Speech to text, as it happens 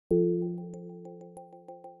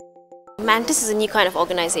Mantis is a new kind of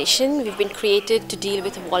organization. We've been created to deal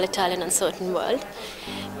with a volatile and uncertain world.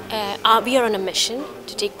 We are on a mission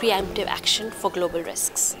to take preemptive action for global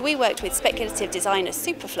risks. We worked with speculative designer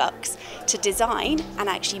Superflux to design and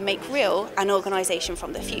actually make real an organisation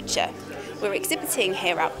from the future. We're exhibiting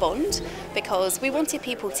here at Bond because we wanted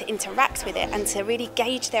people to interact with it and to really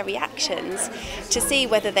gauge their reactions to see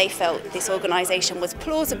whether they felt this organisation was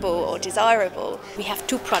plausible or desirable. We have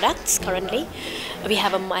two products currently. We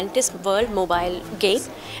have a Mantis World mobile game,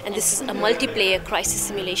 and this is a multiplayer crisis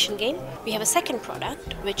simulation game. We have a second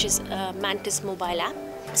product, which is a Mantis mobile app.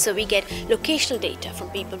 So we get locational data from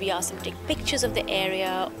people. We ask them to take pictures of the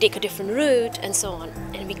area, take a different route, and so on.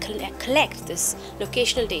 And we collect this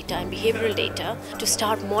locational data and behavioral data to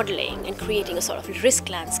start modeling and creating a sort of risk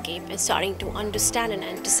landscape and starting to understand and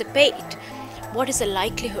anticipate what is the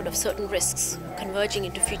likelihood of certain risks converging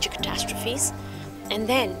into future catastrophes. And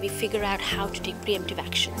then we figure out how to take preemptive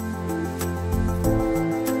action.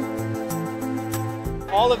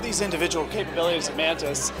 All of these individual capabilities of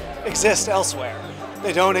Mantis exist elsewhere.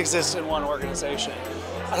 They don't exist in one organization.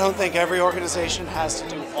 I don't think every organization has to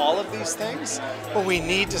do all of these things, but we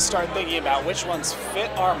need to start thinking about which ones fit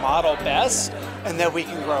our model best and that we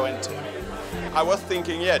can grow into. I was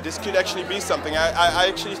thinking, yeah, this could actually be something. I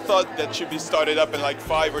actually thought that should be started up in like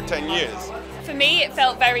 5 or 10 years. For me, it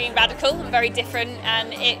felt very radical and very different,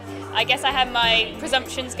 and I guess I had my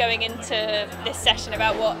presumptions going into this session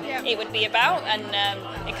about what it would be about, and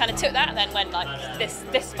it kind of took that and then went like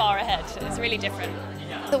this far ahead. It's really different.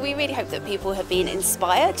 So we really hope that people have been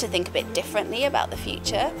inspired to think a bit differently about the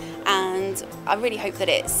future, and I really hope that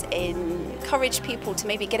it's encouraged people to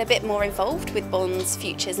maybe get a bit more involved with Bond's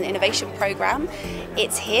Futures and Innovation programme.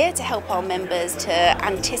 It's here to help our members to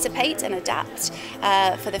anticipate and adapt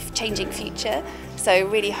for the changing future. So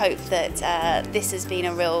really hope that this has been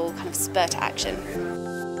a real kind of spur to action.